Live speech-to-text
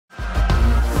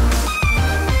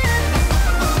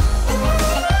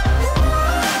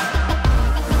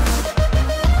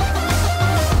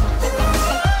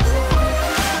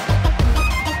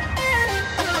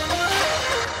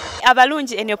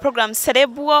abalungi eno program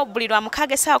SEREEBUWO buli lwa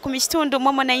mukaaga essaawa 10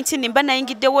 momo 19 mba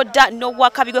nayingiddewo dda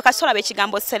n'owakabi gwe kasola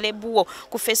bekigambo SEREEBUWO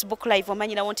ku Facebook live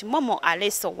omanyirawo nti momo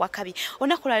aleeso wakabi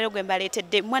olunaku lwa leero gwe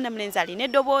mbaleetedde mwana mulenzi alina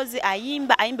eddoboozi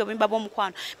ayimba obuyimba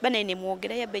bw'omukwano banaye ne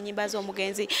mwogera yabba ennyimba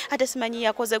z'omugenzi ate simanyi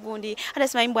yakoze gundi ate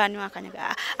simanyi bw'anywa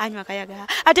akanyaga anywa akayaga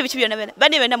ate biki byonna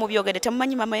bane bena mubyogedde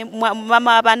temumanyi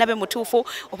mama abaana be mutuufu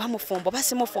oba mufumbo oba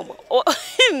si mufumbo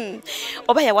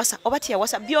oba yawasa oba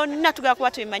teyawasa byonna tugala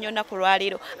kuba tubimanyi olunaku lwa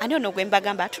leero ani ono gwe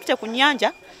mbagamba atudde ku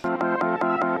nnyanja.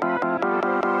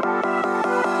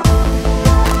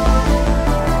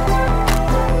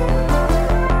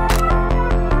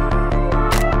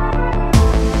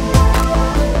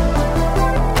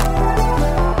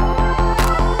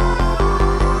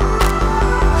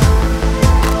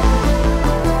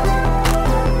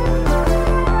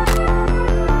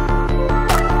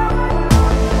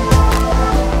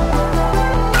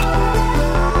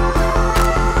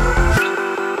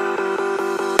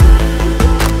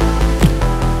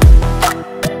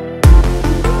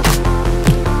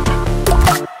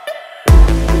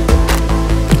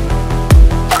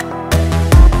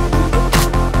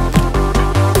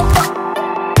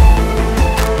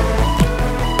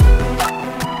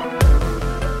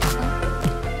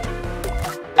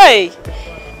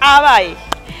 Abaye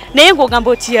naye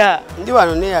ng'ogamba otya? Ndi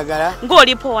wano neyagala.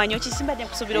 Ng'olipo wanyo kisimbadde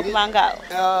nkusubira okubanga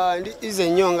ndi ize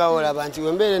nnyo nga olaba nti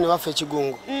we mbeere ne waffe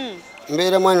ekigungu.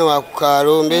 Mbeera mwana wa ku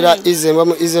kaalo, mbeera ize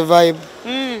mbamu ize vibe.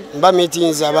 Mba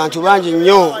meetings abantu bangi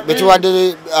nnyo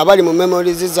betuwadde abali mu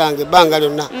memories zange ebbanga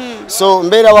lyonna. So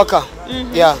mbeera waka.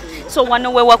 Yeah. So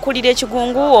wano we wakulira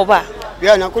ekigungu oba?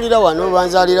 Yeah, nakulira wano,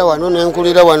 banzaalira wano,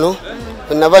 nenkulira wano.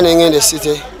 Nava nengenda e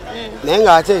city. Naye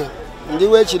ng'ate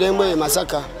ndiwe ekirembo e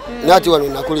Masaka nati wano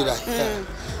nakulira.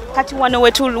 Kati wano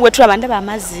wetulaba ndaba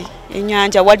amazzi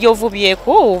ennyanja wali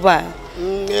ovubyeko oba?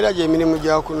 Era gye emirimu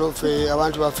gya kuno ffe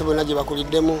abantu baffe bonna gye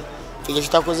bakuliddemu ffe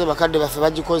kitakoze bakadde baffe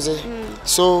bagikoze.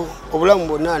 So obulamu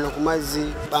bwonna ano ku mazzi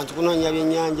bantu kunoonya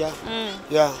byennyanja.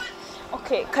 Yeah.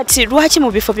 Okay, kati lwaki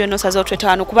mu bifo byonna osaze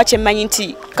otwetaano kuba kyemmanyi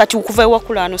nti kati okuva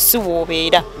ewakula ano si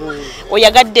woobeera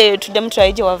oyagadde tuddemu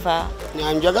tulaye gye wava?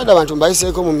 Njagadde abantu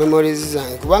mbayiseeko mu memories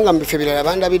zange kubanga mu bifo ebirala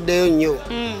bandabiddeyo nnyo.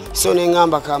 So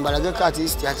neŋŋamba kambalageko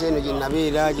artist ate eno gye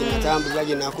nabeera gye natambulira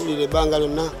gye nakulira ebbanga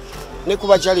lyonna ne ku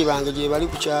bakyali bange gye bali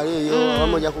ku kyalo eyo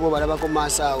abamu ojja kuba obalabako mu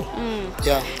maaso awo.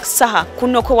 Saha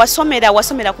kuno kwe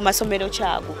wasomera ku masomero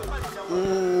kyago?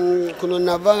 Kuno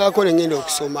navangako ne ngenda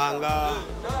okusoma nga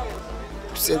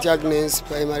St. Agnes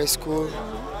Primary School,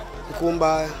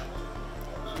 Nkumba,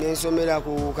 nensomera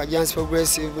ku Kajansi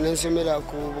Progressive, nensomera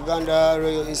ku Buganda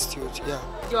Royal Institute.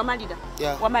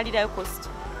 Wamalira cost?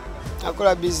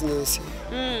 Akola business.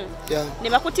 Ne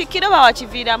bakutikira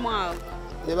bawakiviiramu awo?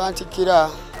 Ne bantikira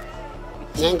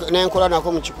nenkola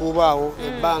nako mu kikuubo awo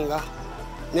ebbanga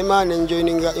nema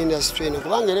nenjoininga industry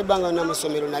kubanga era ebbanga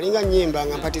namasomero nalinga nnyimba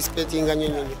nga participatinga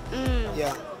nnyo.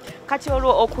 Kati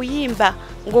olwo okuyimba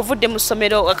ng'ovudde mu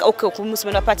ssomero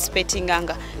participating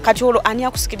nga kati olwo ani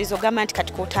akusikiriza ogamba nti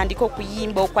kati kotandika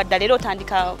okuyimba okwadda leero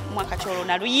otandika mwaka kyolwo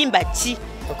naluyimba ki?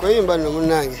 Okuyimba nno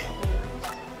munnange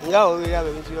ngaawo biraba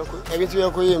ebintu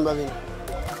by'okuyimba bino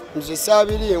nze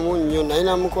saabiriimu nnyo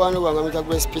nalina mukwano gwange amuyita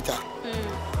Grace Peter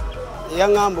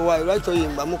yaŋŋamba waayo lwaki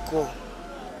toyimbamuko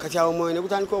kati awo mwoyo ne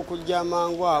gutandika okujja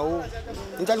amangu awo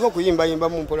ntandika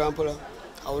okuyimbayimbamu mpolampola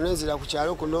awo nenzira ku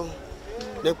kyalo kuno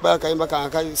nekubaa kayimba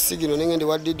kange sigino nengende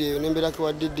wa Didi eyo nembeerako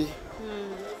wa Didi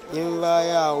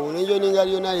nenvaayo awo nenjoninga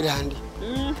Lion Island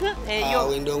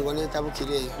awo endongo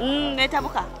netabukira eyo.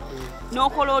 Netabuka?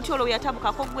 N'okola otyo olwo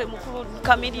yatabukako gwe mukulu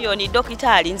Kamiliyoni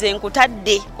dokitaali nze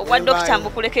nkutadde obwa dokita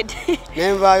mbukulekedde.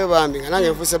 Nenvaayo bambi nga nange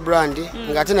nfuuse brand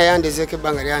ng'ate naye andezeeko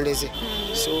ebbanga lyandeze.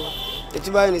 So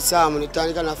netubaayo ne Saamu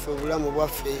netutandika naffe obulamu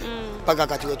bwaffe paka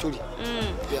kati we tuli.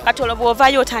 Kati olwo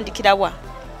bw'ovaayo otandikira wa?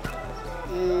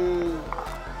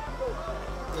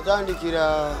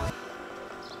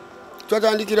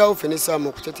 Twatandikirawo ffe ne Saamu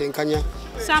okutetenkanya.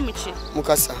 Saamu ki?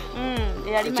 Mukasa.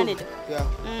 Eyali manager?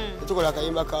 Tukola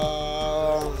akayimba ka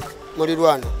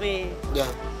mulirwano.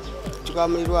 Tukola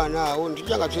mulirwano awo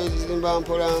netujja nga twezimba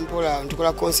mpola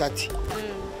tukola concert.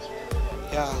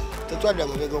 Tetwadda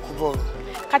mabega okuva olwo.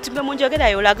 Kati bwe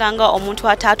munjogerayo olaganga omuntu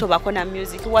ataatobako na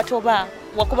music watoba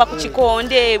wakuba ku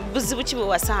kikonde buzibu ki bwe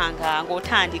wasanga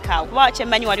ng'otandika kuba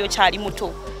kyemmanyi wali okyali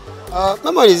muto?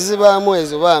 Memories zibaamu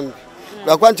ezo bambi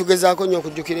lwakuba ntugezaako nnyo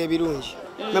okujjukira ebirungi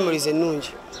memories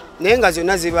ennungi naye nga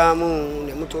zonna zibaamu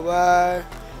ne mutoba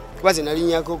kuba ze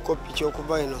nalinnyako kopi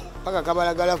ky'okuva eno paka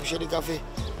kabalagala ku Sheri Cafe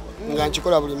nga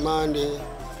nkikola buli Monday.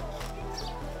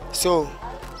 So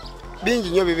bingi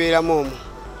nnyo bibeeramu omwo.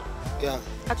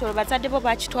 Kati olwo bazadde bo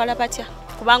bakitwala batya?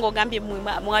 kubanga ogambye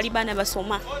mwali baana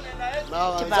basoma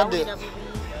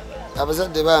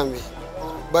abazadde bambi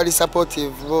bali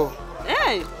supportive bo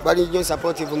bali nnyo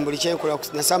supportive mu buli kyenkola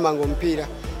nasambanga omupiira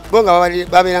bo nga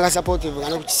babeeranga supportive nga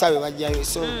ne ku kisaawe bajjayo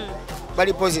so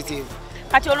bali positive.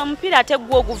 Kati olwo omupiira ate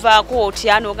gwe oguvaako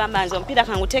otya n'ogamba nze omupiira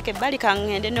kanguteeke ebbali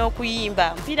kaŋŋende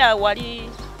n'okuyimba omupiira wali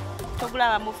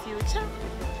togulaba mu future?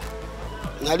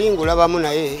 Nali ngulabamu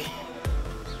naye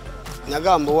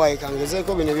nagamba owaayi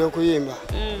kangezeeko bino ebyokuyimba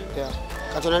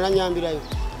Katonda nanyambirayo.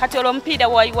 Kati olwo omupiira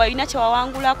walina kye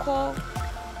wawangulako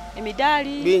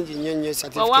emidaali bingi nnyo nnyo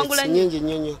certificates nnyingi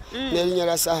nnyo nnyo n'erinnya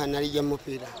lya Saha nalijja mu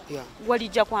mupiira.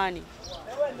 Walijja kwani?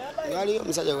 Waliyo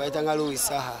omusajja gwayitanga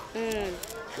Saha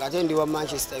ng'ate ndi wa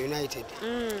Manchester United.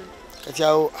 Kati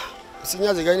awo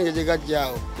sinyaze galina gye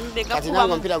gajjaawo kati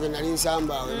nange omupiira gwe nali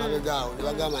nsamba awo emabegaawo ne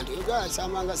bagamba nti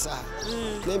nsambanga Saha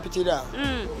n'empitira awo.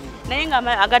 Naye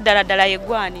nga agaddaladdala ye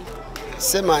gwani?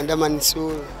 Semanda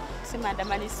Manisuulu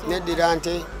neddira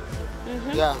nte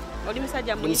oli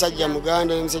musajja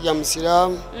Muganda oli musajja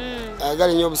Musiraamu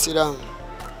ayagala nnyo obusiraamu.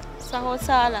 Saha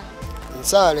osaala?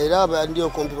 Nsaala era abandi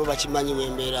okumpi bo bakimanyi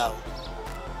bwembeera awo.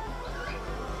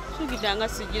 Sugidanga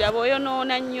sigira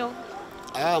bw'oyonoona nnyo.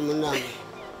 Munnange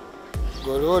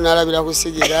goliwo nalabira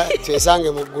kusigira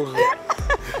twesange mu ggulu.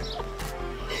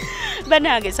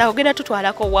 Bannange Saha ogenda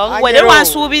tutwalako were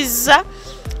wansuubizza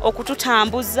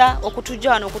okututambuza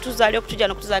okutujja wano okutuzaali okutujja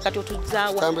n'okutuzaa kati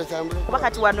otuzaawa kuba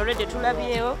kati wano redde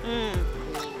tulabyewo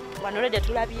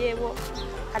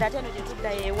kati ate eno gye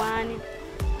tudda yeewaani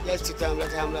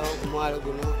tutambula ku mwalo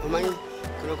guno omanyi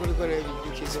kuno kuliko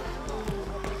n'ebijjukizo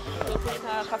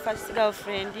ka first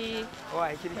girlfriend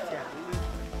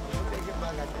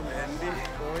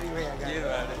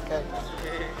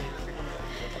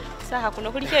Saha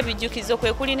kuno kuliko ebijjukizo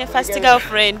kwe kuli ne first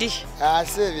girlfriend.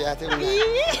 Sebi ate muna.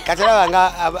 Kati laba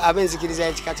nga abenzikiriza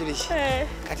ekikatuliki.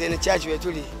 Kati eno church we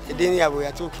tuli edini yabwe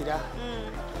yatuukira.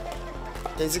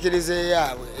 Enzikiriza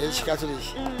yabwe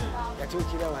ekikatuliki.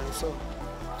 Yatuukira wano so.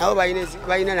 Nabo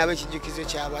bayina nabo ekijjukizo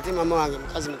kyabwe ate mama wange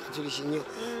mukazi mukatuliki nnyo.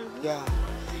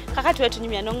 Kakati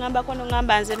wetunyumya n'ongambako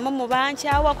n'ongamba nze mu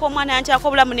bankyawako omwana yankyako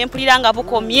obulamu ne mpulira nga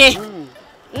bukomye.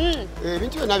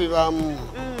 Ebintu byonna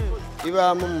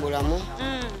bibaamu mu bulamu.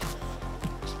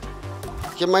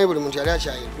 Kimanyi buli muntu yali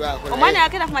akyayiddwako. Omwana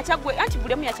yakera ku makyagwe anti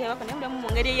bulemu yakyayibwako naye bulemu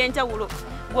mu ngeri ey'enjawulo.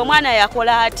 Gwe omwana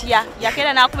yakola atya?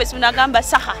 Yakera n'akuba esimu n'agamba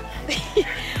Saha.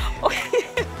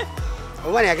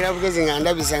 Omwana yakera bugezi nga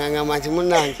ndabisa nga ngamba nti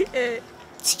munnange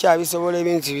sikyabisobola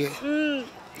ebintu byo.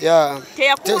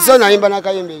 So nayimba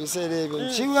n'akayimba ebiseera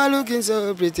ebyo. She was looking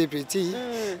so pretty.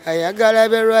 Ayagala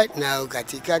be right now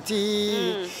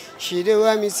katikati. She don't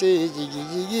want me say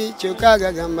jigi kyokka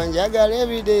agamba njagala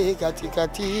everyday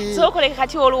katikati. So koleka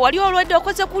kati olwo wali olwedde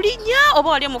okoze kulinnya oba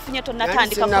wali omufunye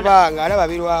tonnatandika kukola? Nabanga alaba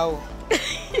birwawo.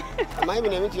 Amanyi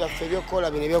bino ebintu byaffe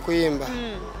ebyokukola bino ebyokuyimba.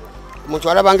 Omuntu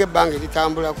alabanga ebbanga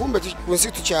eritambula kumbe ku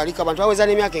nsi tukyalika abantu baweza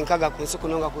n'emyaka enkaga ku nsi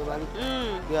kuno nga kwe bali.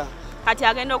 Kati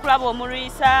agenda okulaba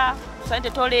omulwisa sente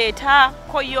toleeta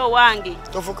koyo wange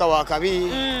tofuka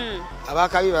wakabi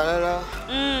abakabi balala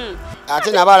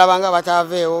ate nabalabanga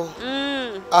bataaveewo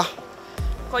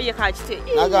koye kakite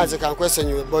naganze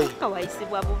kankwesenyuwe boy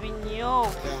kawaisibwa bubi nnyo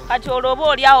kati olwoba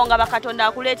oli awo nga bakatonda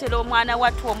akuleetera omwana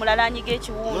wattu omulala anyiga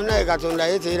ekiwundu naye katonda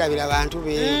yeteerabira abantu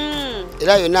be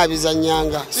era yonna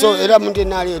abizannyanga so era muntu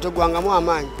enaaliyo togwangamu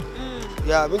amaanyi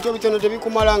bintu ebitono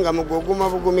tebikumalanga mu gwoguma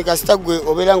bugumi kasita gwe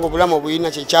obeera ng'obulamu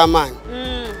obulina kyekyamaanyi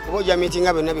oba ojja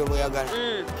miitinga byonna byobweyagala.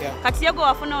 Kati yego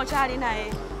wafuna okyali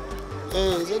naye?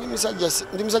 Nze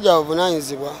ndi musajja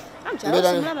wavunaanyizibwa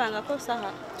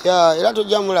era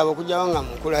tojja mulaba okugyawo nga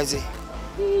mukulaze.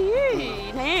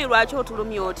 Naye lwaki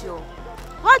otulumya otyo?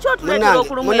 Lwaki otuleetera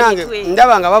okulumya emitwe?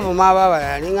 Ndaba nga bavuma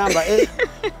ababalala neŋŋamba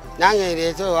nange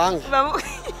ndeete owange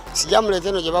sijja muleete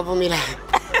eno gye bavumira.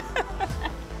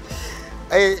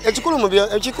 Ekikulu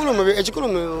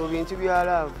mu bintu bya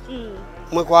laavu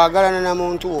mwe kwagalana na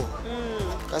muntu wo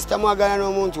kasita mwagalana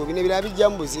n'omuntu wo bino ebirala bijja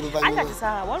mu buzibu luvannyuma. Ate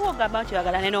Saha waliwo ogamba nti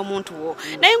oyagalane n'omuntu wo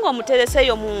naye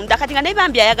ng'omutereseeyo munda kati nga naye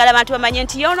bambi ayagala abantu bamanye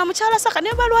nti ono mukyala Saha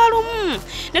ne balwalumu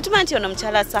ne tumanyi nti ono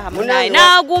mukyala Saha munaye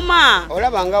n'aguma.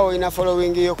 Olaba nga olina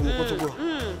following yo ku mukutu gwo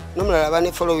n'omulala aba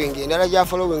ne following endala gya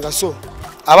following so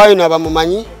abayo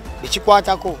nabamumanyi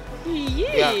bekikwatako.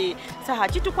 Saha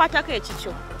kitukwatako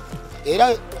ekikyo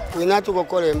era wena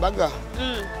tukokola embaga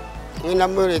wena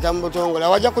muleeta mu butongole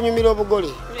wajja kunyumira obugole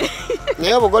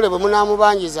naye obugole bwe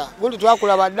munaamubanjiza gundi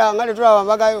twakulaba dda nga tetulaba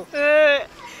mbagayo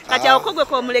kati awo kogwe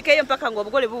komulekeyo mpaka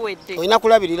ng'obugole buwedde olina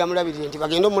kulabirira mulabirire nti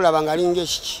bagenda omulaba nga alinga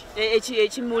ekiki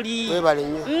ekimuli webale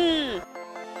nnyo.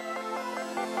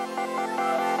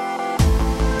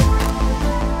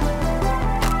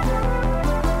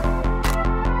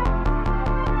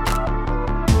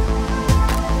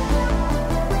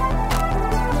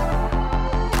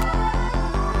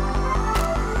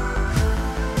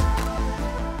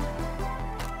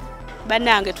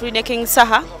 Banange tuli ne King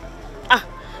Saha.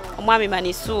 Omwami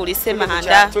Manisuli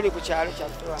Semahanda. Tuli ku kyalo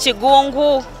kyatwa.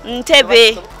 Kigungu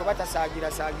Ntebe. Kubata sagira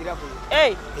ku.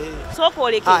 Soko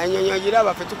oleke. Ennyonyi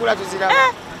giraba fe tukula tuziraba.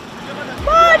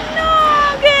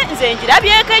 Banange nze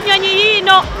njirabyeko ennyonyi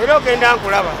yino. Era ogenda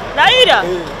nkulaba. Laira.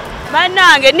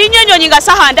 Banange ninnyonyi nga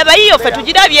Saha ndaba yiyo fe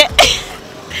tugirabye.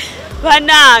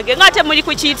 Banange ngate muli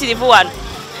ku kiyitirivu wano.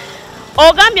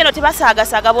 Ogambye no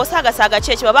tebasaagasaaga bosaagasaaga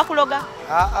kyeki babakuloga?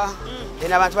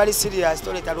 Ena abantu bali serious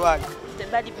toleta lwali.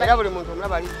 Era buli muntu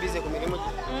omulaba ali busy ku mirimu.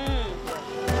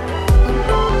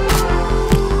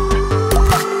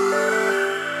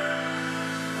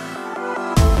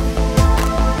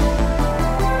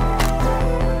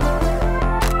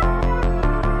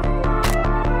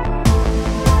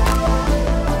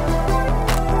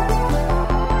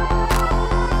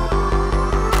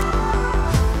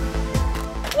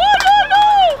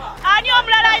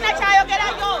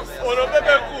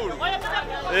 Bebe Cool.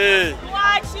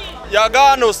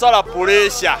 Yagana osala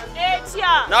puresha.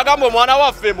 Nagamba omwana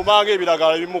waffe mumange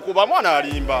ebiragala bimukuba mwana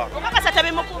alimba. Okakasa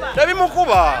tabimukuba.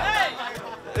 Tabimukuba.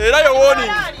 Era yo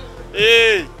warning.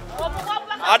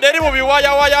 Aderi mu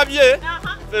biwaya waya bye.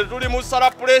 Tuli mu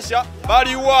sala puresha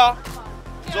baliwa.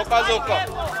 Zoka.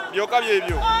 Byoka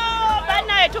byebyo.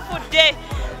 Bana etufudde.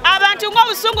 Abantu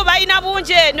ng'obusungu balina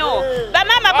bungi eno.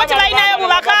 Bamama bo tebalinayo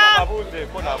bubaka.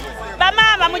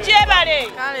 Bamama mujebale.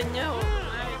 Kale nnyo.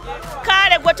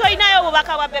 Kale gwe tolinayo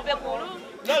bubaka bwa Bebe Cool.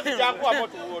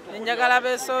 Njagala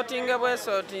beesootinge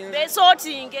bwesootinge.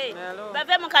 Beesootinge.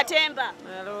 Bave mu katemba.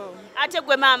 Ate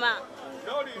gwe mama.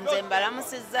 Nze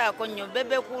mbalamusizzaako nnyo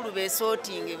Bebe Cool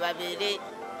beesootinge babeere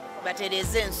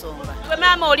batereze ensonga. Gwe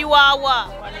mama oli waawa.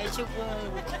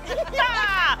 Ekigungu.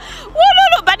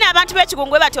 Ululu bane abantu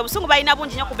b'ekigungu bati obusungu balina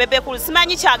bungi nnyo ku Bebe Cool.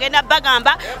 Simanyi kyagenda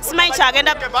bagamba, simanyi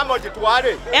kyagenda bamba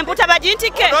ogitwale. Emputa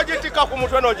bagintike. N'ogitika ku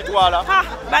mutwe n'ogitwala.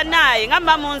 Banaye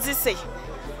ngamba munzise.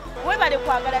 Webale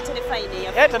kwagala telefayini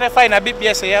ya. Telefayini na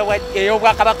BBS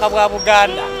ey'Obwakabaka bwa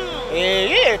Buganda.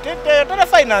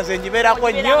 Telefayini nze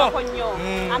njibeerako nnyo.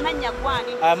 Amanya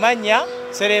gwani? Amanya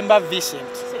Seremba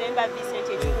Vincent. Seremba Vincent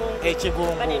ekigungu.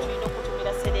 Ekigungu. Bane tulina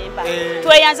okutumira Seremba.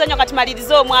 Tweyanze nnyo kati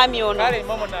malirize omwami ono. Kale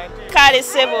momo 19. Kale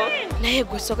sebo. Naye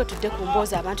gwe soke tudde ku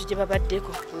mboozi abantu gye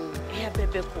babaddeko. Eya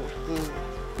Bebe Cool.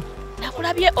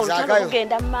 Nakulabye olutalo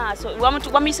kugenda mu maaso.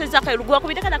 Wamuyise Zakayo lugwa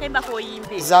kubiteka nakayimba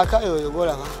koyimbe. Zakayo oyo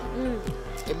golaba.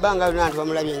 Ebbanga lyonna abantu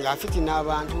bamulabye ng'afiti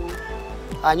n'abantu.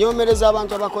 Anyoomereza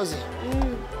abantu abakozi.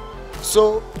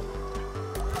 So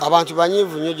abantu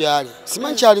banyiivu nnyo gyali.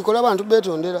 Simanyi kyalikola abantu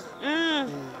beetondera.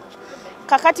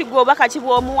 Kakati gwe obaka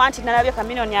kibw'omuwa nti nalabye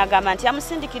Kamiliyoni agamba nti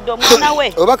yamusindikidde omwana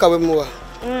we. Obaka bwe muwa.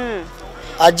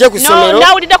 Ajje ku ssomero.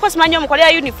 Nawuliddeko simanyi omukolera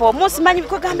uniform, simanyi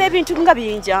kugamba ebintu nga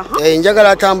binja.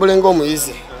 Njagala atambule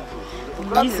ng'omuyizi.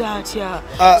 Omuyizi atya.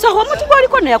 So omuntu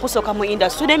gw'oliko neyakusooka mu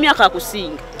industry n'emyaka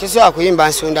akusinga. Tesobola kuyimba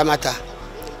nsunda mata.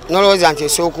 Nolowooza nti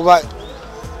esobola okuba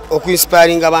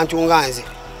okuinspiringa abantu nga nze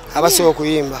abasobola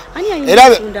okuyimba.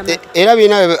 Era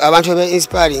birina abantu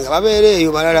be-inspiringa babeere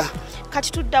eyo balala.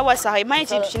 Kati tuddawa Saha imanyi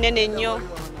kintu kinene nnyo.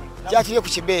 Kyatulye ku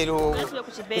kibeero.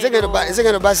 Nze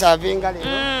ngeno basaavinga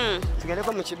leero.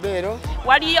 Tugendeko mu kibeero.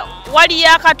 Waliyo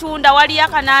akatunda, waliyo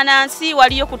akananansi,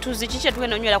 waliyo kutuzi ki kye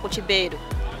tugenda onywera ku kibeero.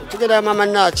 Tugenda mama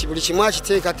naaki buli kimu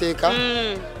akiteekateeka.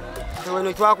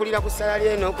 Wano twakulira ku ssala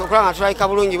lyeno okulaba nga tulabika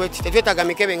bulungi bwe tuti tetwetaaga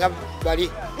mikebe nga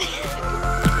bali.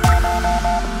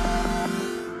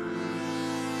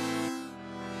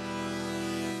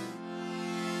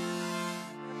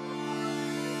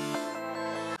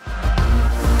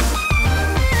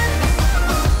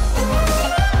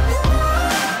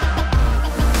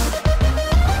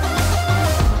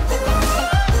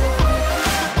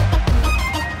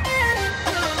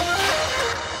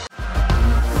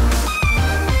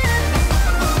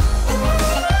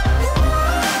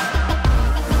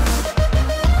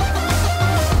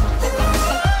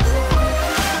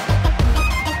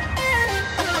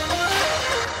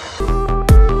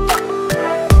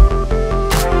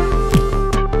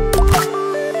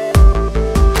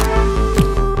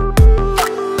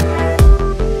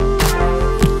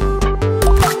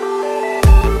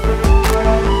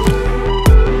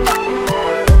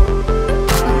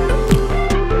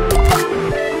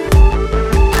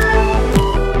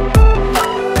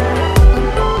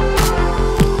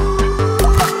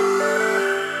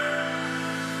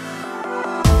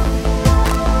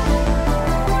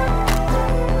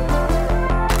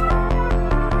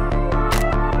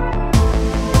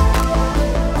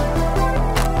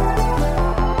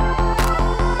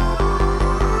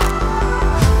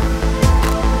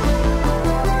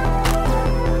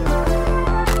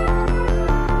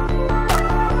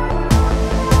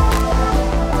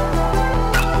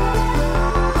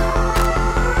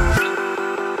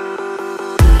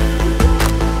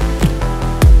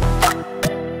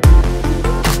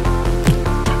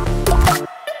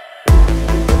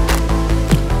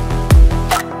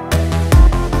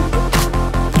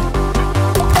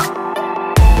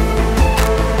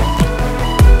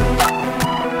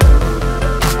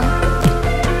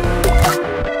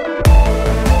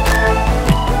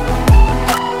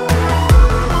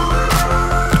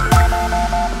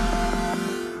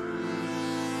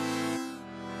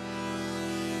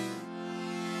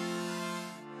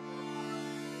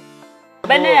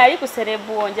 bana yali ku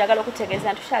SEREEBUWO njagala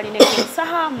okutegeeza tukyalina King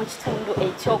Saha mu kitundu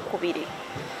ekyokubiri.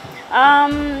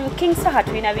 King Saha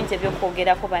tulina bingi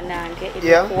ebyokwogerako bannange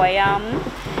ebyokuwayamu.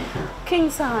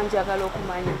 King Saha njagala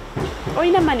okumanya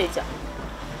olina manager?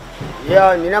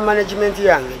 Nina management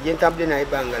yange gye ntambudde naye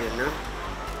ebbanga lyonna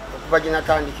okuva gye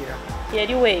natandikira.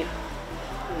 Yaliweeyo?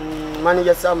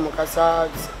 Manager Sam Mukasa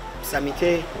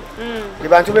Samite. Ni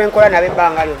bantu benkola nabo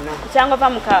ebbanga lyonna. Kyangwa va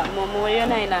mu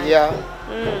yona.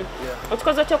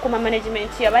 Otukoze otya okuma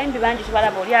management abayimbi bangi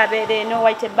tubalaba oli abeera eno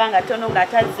wayita ebbanga ttono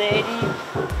ng'atazze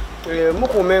eri.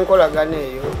 Mukuuma enkolagana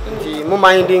eyo nti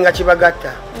mumayindinga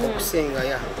kibagatta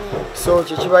okusinga so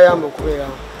kyekibayamba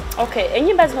okubeerawo. Okay,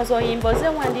 ennyimba zino z'oyimba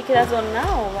ozeewandiikira zonna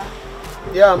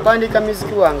oba? Mpandiika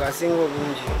muziki wange asinga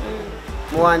obungi.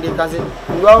 Muwandiika nze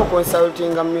ndwawo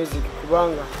consultinga music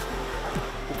kubanga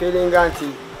mpeerenga nti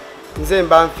nze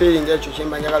mba nfiiringa ekyo kye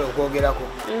mba njagala okwogerako.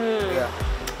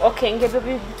 Okay, ngebyo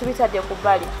tubitadde ku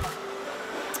bbali.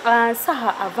 Saha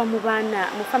ava mu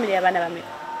family y'abaana bameka?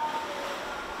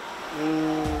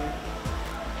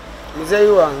 Muzeeyi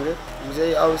wange,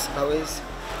 muzeeyi House Kawesi,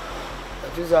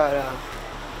 yatuzaala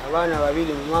abaana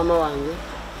babiri, mama wange,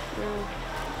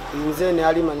 mzee ne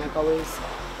Alima Nakawesi.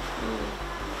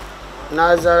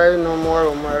 Nazaalayo n'omuwala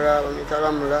omulala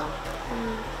bamutalamula.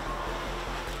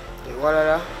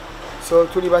 Ewalala, so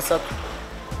tuli basatu.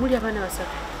 Muli abaana basatu?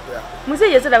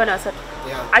 Muzeeyi yazaala abaana basatu?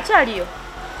 Akyaliyo?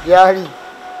 Yali.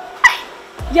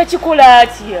 Yakikola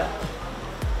atya?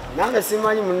 Nange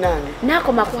simanyi munnange.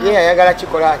 Nakoma kwa? Ye ayagala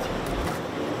kikola atya.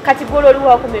 Kati golo oli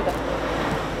wakumeka?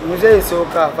 Muzeeyi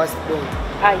sooka first born.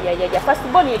 First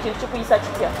born ekintu kikuyisa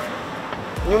kitya?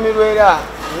 Nyumirwa era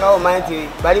nga omanyi nti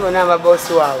bali bonna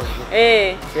amabosi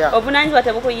waabwe. Obunaanyizibwa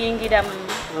tebukuyingiramu.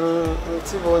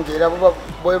 Si bungi era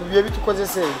bye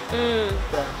bitukozesa eyo.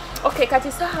 Okay,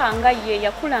 kati Saha nga ye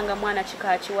yakulanga mwana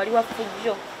kikaaki wali wa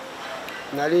ffujjo?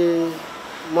 Nali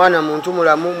mwana muntu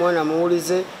mulamu, mwana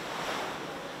muwulize.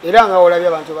 Era nga olabye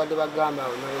abantu badde bagamba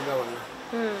emabega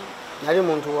wonna. Nali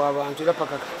muntu w'abantu era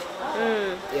paka kati.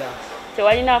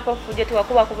 Tewalinaako ffujjo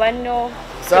tewakuba ku banno?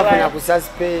 Saafuna ku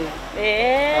saspe.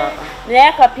 Naye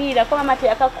akapiira ko mama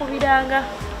teyakakubiranga?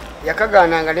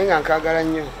 Yakagaananga naye nga nkaagala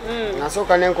nnyo.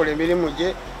 Nasooka nenkola emirimu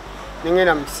gye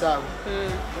nengenda mu kisaawe.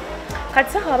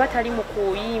 Kati Saha waba tali mu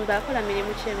kuyimba akola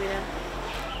mirimu ki emirala?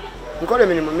 Nkola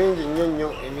emirimu mingi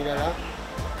nnyo emirala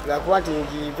lwakuba nti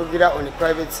ngivugira on a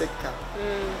private sector.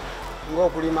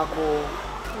 Ng'okulimako,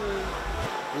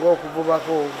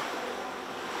 ng'okuvubako,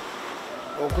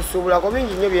 okusuubulako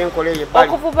bingi nnyo byenkola eyo ebbali.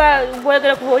 Okuvuba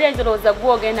bwegere kuba oli enjolooza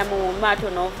gw'ogenda mu maato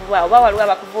n'ovuba oba waliwo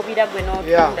abakuvubira gwe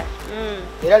n'otunda?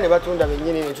 Era ne batunda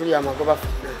bennyini ne tuli amagoba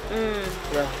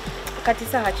ffenna. Kati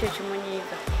Saha ki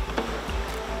ekimunyiiga?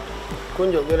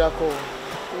 Kunjogerako.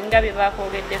 Nga bye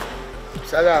baakwogeddeku?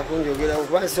 Saagala kunjogerako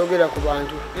kuba nsoogera ku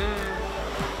bantu.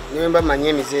 Niwe mba manyi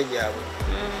emize gyabwe.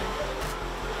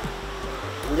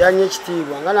 Njanye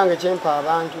ekitiibwa nga nange kyempa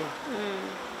abantu.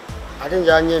 Ate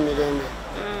njanye emirembe.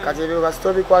 Kati ebyo kasita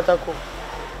obikwatako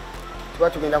tuba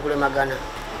tugenda kulemagana.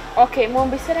 Okay, mu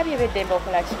biseera by'eby'eddembe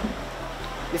okola ki?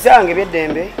 Biseera byange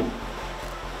eby'eddembe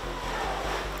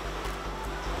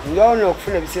ndwawo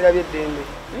okufuna ebiseera by'eddembe.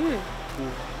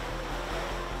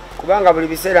 Kubanga buli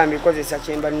biseera mbikozesa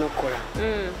kye mba nnina okukola.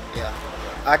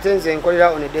 Ate nze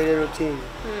nkolera on a daily routine.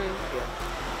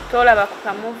 Tolaba ku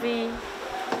kamuvi?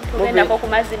 Tugendako ku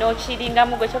mazzi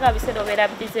n'okiringamu gwe kyokka biseera obeera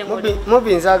bize ng'oli?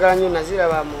 Mubi nzaagala nnyo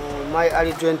naziraba mu my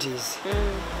early 20s.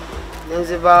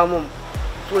 Nenzivaamu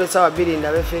tuula essaawa 2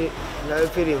 ndabe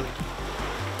firimu.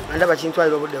 Ndaba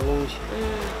kintwalira obudde bungi.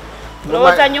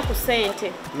 Lowooza nnyo ku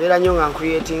ssente? Mbeera nnyo nga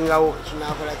nkuriyetingawo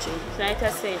kinaakola ki? Kinaayita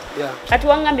ssente. Kati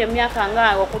wangambye mu myaka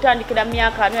nga okutandikira mu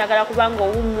myaka ano oyagala kuba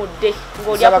ng'owummudde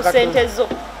ng'olya ku ssente zo?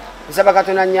 Nsaba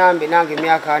Katonda nnyambe nange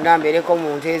emyaka ana mbeereko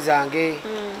mu nte zange.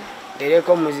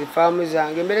 Mbeereko mu zifaamu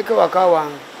zange, mbeereko waka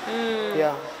wange.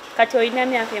 Kati olina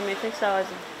myaka emeka essaawa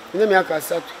zino? Nina emyaka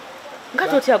 3. Nga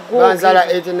totya gwogera? Banzaala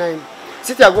 89.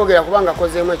 Sityagwogera kubanga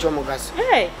akozeemu ekyomugaso.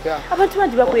 Abantu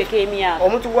bangi bakweka emyaka.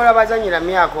 Omuntu gw'olabazanyira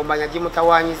myaka omanya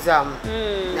gimutawanyizaamu.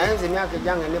 Naye nze emyaka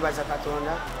egyange nebaza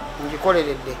Katonda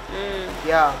ngikoleredde.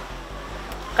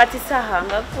 Kati Saha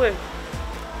nga gwe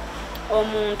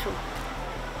omuntu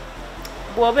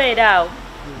bw'obeera awo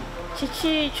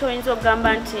kiki ky'oyinza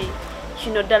okugamba nti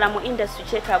kino ddala mu industry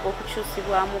kyetaaga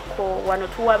okukyusibwamuko wano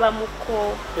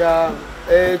tuwabamuko?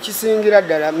 Kisingira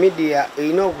ddala media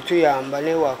erina okutuyamba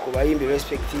newa ku bayimbi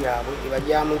respect yaabwe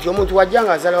ebajyamu nti omuntu wajja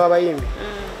nga azaala w'abayimbi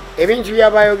ebintu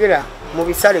byabayogera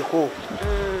mubisaleko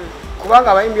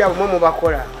kubanga abayimbi abo mwe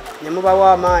mubakola ne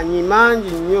mubawa amaanyi mangi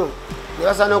nnyo ne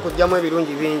basaana okujjamu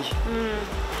ebirungi bingi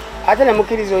ate ne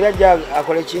mukkiriza oli ajja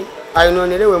akole ki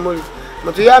ayinoonere we muli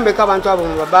mutuyambeko abantu abo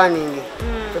mu babaningi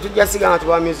tetujja siga nga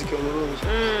tubawa music omulungi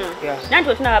nanti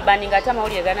otuna babaningi ate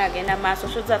amawulire gana agenda maaso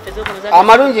sho zaffe zokonoza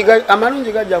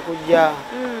amalungi gajja kujja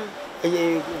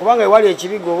kubanga ewali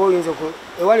ekibigo oba oyinza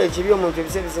ewali ekibi omuntu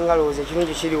ebiseera ebisinga alowooza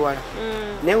ekirungi kiri wala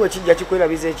naye we kijja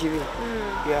kikwerabiza ekibi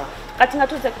kati nga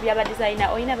tuze ku byaba designer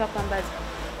olina bakwambaza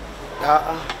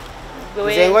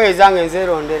nze engoye zange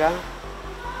nzeerondera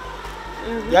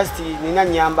just nina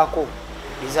nyambako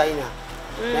designer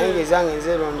naye ngezange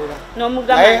nzeerondera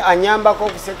naye anyambako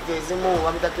ku sekita ezimu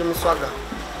bamutaka emiswaga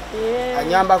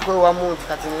anyambako ewamu nti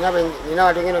kati nina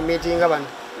batengeno meetinga bano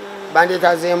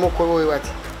bandeetazeemu kwewe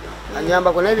wati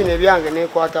anyambako naye bino ebyange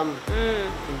neekwatamu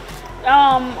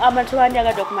abantu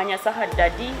bandyagadde okumanya Saha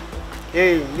Daddy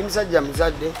ndi musajja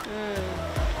muzadde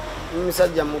ndi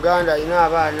musajja muganda alina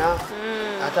abaana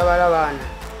atabala baana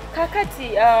kakati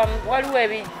waliwo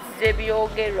ebize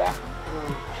byogerwa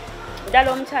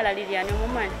ddala omukyala Lilian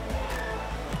omumanyi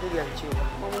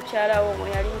omukyala wo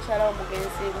yali mukyala wo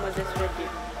mugenzi Moses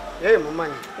Radio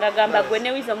mumanyi ngagamba gwe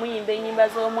ne wiza muyimba ennyimba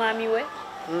z'omwami we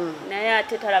naye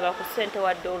ate talaba ku ssente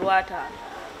wadde olwataano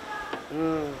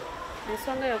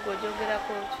ensonga eyo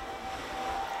gweogyogerako ki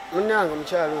munnange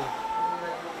mukyalo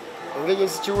engeri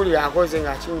sikiwulira akoze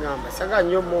ng'akingamba saga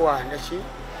nnyo muwanda ki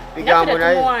bigambo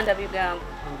nayemuwanda bigambo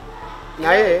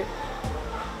naye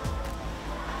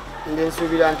nde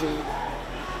nsuubira nti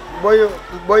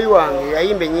boyi wange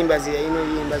yayimba ennyimba ze yalina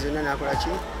oyimba zonna nakola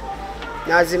ki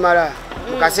n'azimala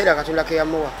mu kaseera katonda ke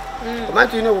yamuwa omanyi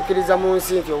tulina okukkiriza mu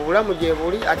nsi nti obulamu gye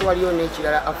buli ate waliyo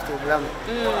n'ekirala after obulamu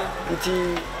nti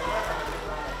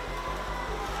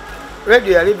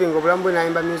radio ya living obulamu bwe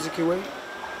nayimba music we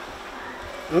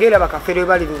ngera bakafere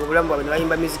bali living obulamu bwabwe ne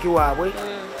bayimba music waabwe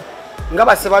nga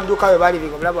basebadduka bwe bali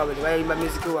living obulamu bwabwe ne bayimba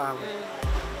music waabwe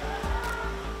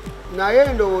naye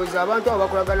ndowooza abantu abo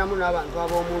bakolaganamu n'abantu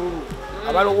ab'omululu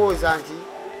abalowooza nti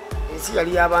ensi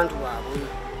yali y'abantu baabwe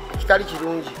ekitali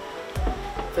kirungi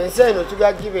fensi eno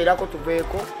tugagibeerako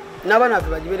tuveeko n'abaana baffe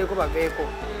bagibeereko baveeko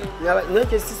naye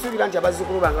kyesisuubira nti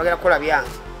abazzukulu bange bagenda kukola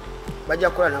byange bajja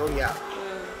kukola nabo byabwe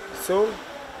so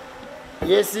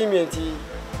yeesiimye nti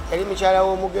yali mukyala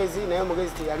w'omugezi naye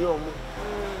omugezi teyali omu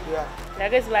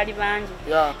bagezi bali bangi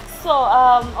so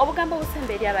obugambo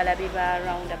obusemba eri abalabi ba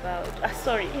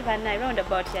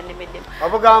roundabout yanemeddemu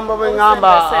obugambo bwe ŋŋamba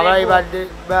abalabi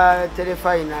ba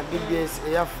telefayina BBS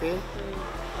eyaffe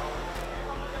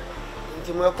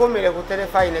nti mwekumire ku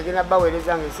telefayina egenda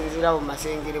baweereza nga esinziira mu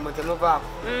masengere mwe temuvaako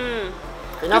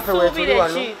enaffe weetuli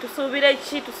wano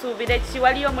tusuubire ki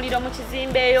waliyo omuliro mu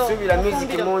kizimbe eyo tusuubira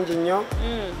music mungi nnyo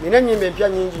nina ennyimba empya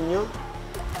nnyingi nnyo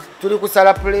tuli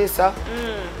kusala pulesa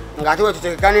ng'ate we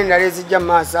tutegekana endala ezijja mu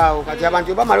maaso awo kati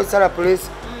abantu bamala okusala pulesa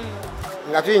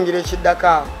nga tuyingira ekiddako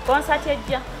awo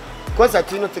konsati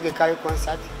tulina otegekayo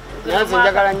konsati naye nze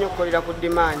njagala nnyo okukolera ku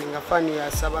dimaani nga fani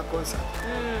yasaba konsati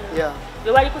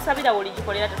webali kusabira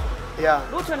woligikolera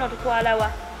lutyo notutwalawa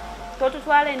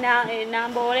totutwala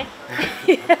enamboole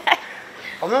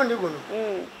omulundi guno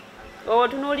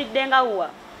otunuulidde nga wuwa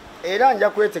era nja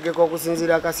kwetegeka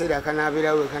okusinziira akaseera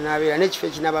akanaabirawo ekanaabira n'ekifo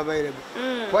ekinaba available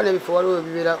kuba n'ebifo waliwo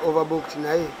ebibeera overbooked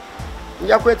naye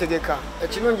nja kwetegeka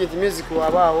ekirungi nti music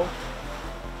wabaawo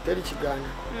teri kigaana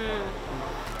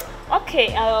okay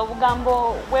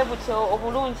obugambo bwe butyo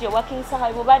obulungi obwa King Saha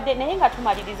bubadde naye nga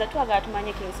tumaliriza twagala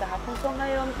tumanye King Saha ku nsonga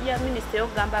ya minisita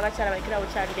y'okugamba abakyala bakirawo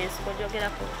kyalira ensiko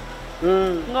gyogerako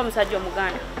ng'omusajja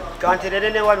omuganda kanterere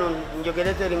ne wano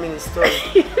njogereko eri minisita oyo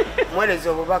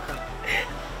mwereza obubaka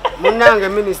munnange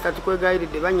minisita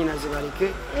tukwegayiridde banyinaze baleke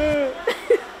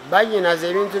banyinaze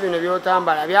ebintu bino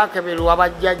byotambala byakeberwa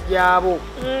bajjajjaabo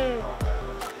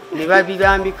ne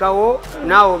babirambikawo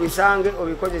naawe obisange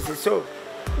obikozese so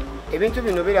ebintu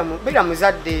bino bira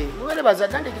muzadde mubere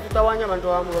bazadde nti kitutawanya abantu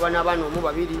abamu baba n'abaana omu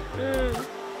babiri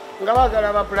nga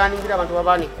baagala bapulaningira abantu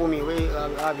babaana 10 we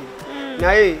 2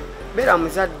 naye bera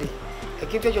muzadde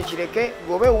ekintu ekyo kireke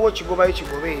gobe wo kigobayo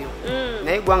kigobeeyo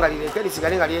naye gwanga lireke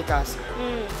lisigale nga lyetaasa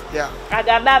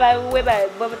agamba abawe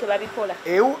bo tebabikola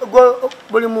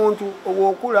buli muntu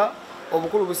obwokula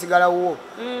obukulu busigala wo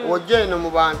ojja eno mu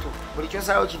bantu buli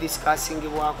kyosalawo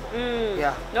kidisikaasingibwako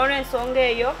n'olwensonga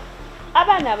eyo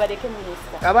abaana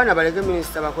baleke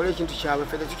minisita bakole ekintu kyabwe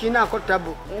ffe tetukinaako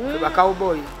tabu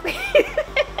bakawuboyi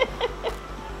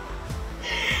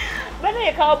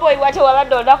banaye cowboy wate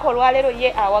wabadde olunaku olwaleero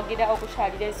ye awagira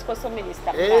okukyalira ensiko so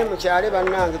minisita mukyale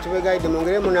bannange tubegayidde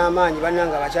mwongeremu n'amaanyi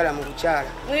bannange abakyala mu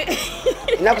kukyala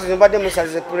ennaku zino mbadde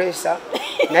musaze puresa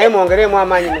naye mwongeremu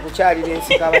amaanyi mu kukyalira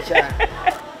ensiko abakyala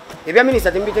ebya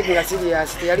minisita temubiteeke nga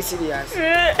siriyasi teyali siriyasi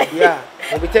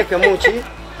mubiteekemu ki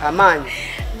amaanyi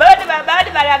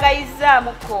Badi balagayiza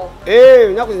muko.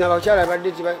 Naku zina bakyala badde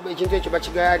ekintu ekyo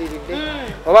bakigayaliridde.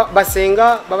 Oba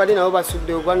basenga babadde nabo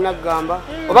basudde ogwanagamba.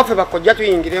 Oba ffe bakojja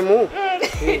tuyingiremu.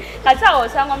 Kasawo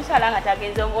osanga omukyala nga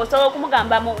tagenze osobola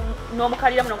okumugamba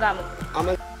n'omukalira muno gamba.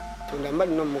 Tunda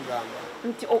mbali n'omugamba.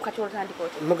 Nti kati olutandika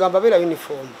otya? Mugamba beera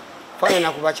uniform.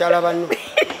 Faanana ku bakyala banno.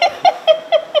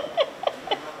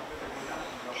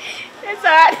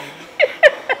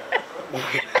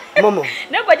 Momo.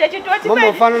 Nego kye kintu okimanyi.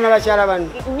 Momo faanana bakyala banno.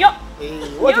 Nnyo.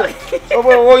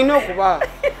 Olina okuba.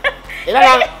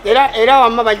 Era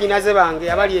wamma baginaze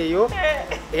bange abali eyo.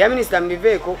 Eya minisita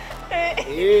Mubiveeko.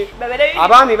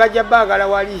 Abaami bajja baagala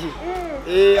wali.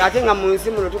 Ate nga mu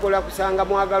nsi muno tukola kusanga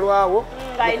mwagalwawo.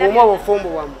 Okuuma obufumbo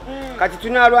bwamu. Kati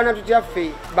tunalwana tutya ffe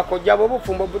bakojja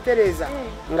b'obufumbo butereza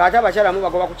ng'ate abakyala mu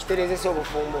bagoba ku kiterezesa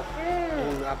obufumbo.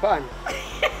 Apaana.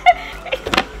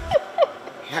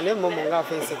 Hane momo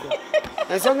ngaafa enseko.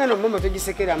 Ensonga eno momo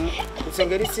tugisekeramu.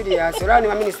 Ensonga eri sirias. Olaba ne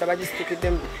baminisita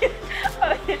bagisitukiddemu.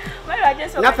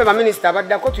 Naffe baminisita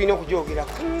baddako tulina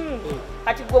okugyogerako.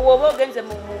 Kati gwe woba ogenze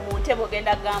mu ntebe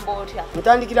ogenda gamba otya?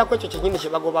 Ntandikirako ekyo kyennyini kye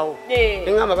bagobawo.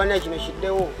 Engamba bannaye kino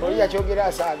kiddewo. Oli yakyogera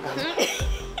asaaga.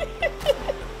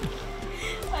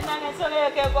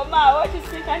 Kegomaawo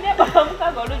kisinkanye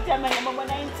bamukaga olujjamanya momo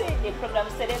 19 program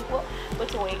Sereebuwo bwe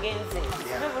tuwegenze.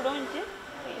 Bulungi.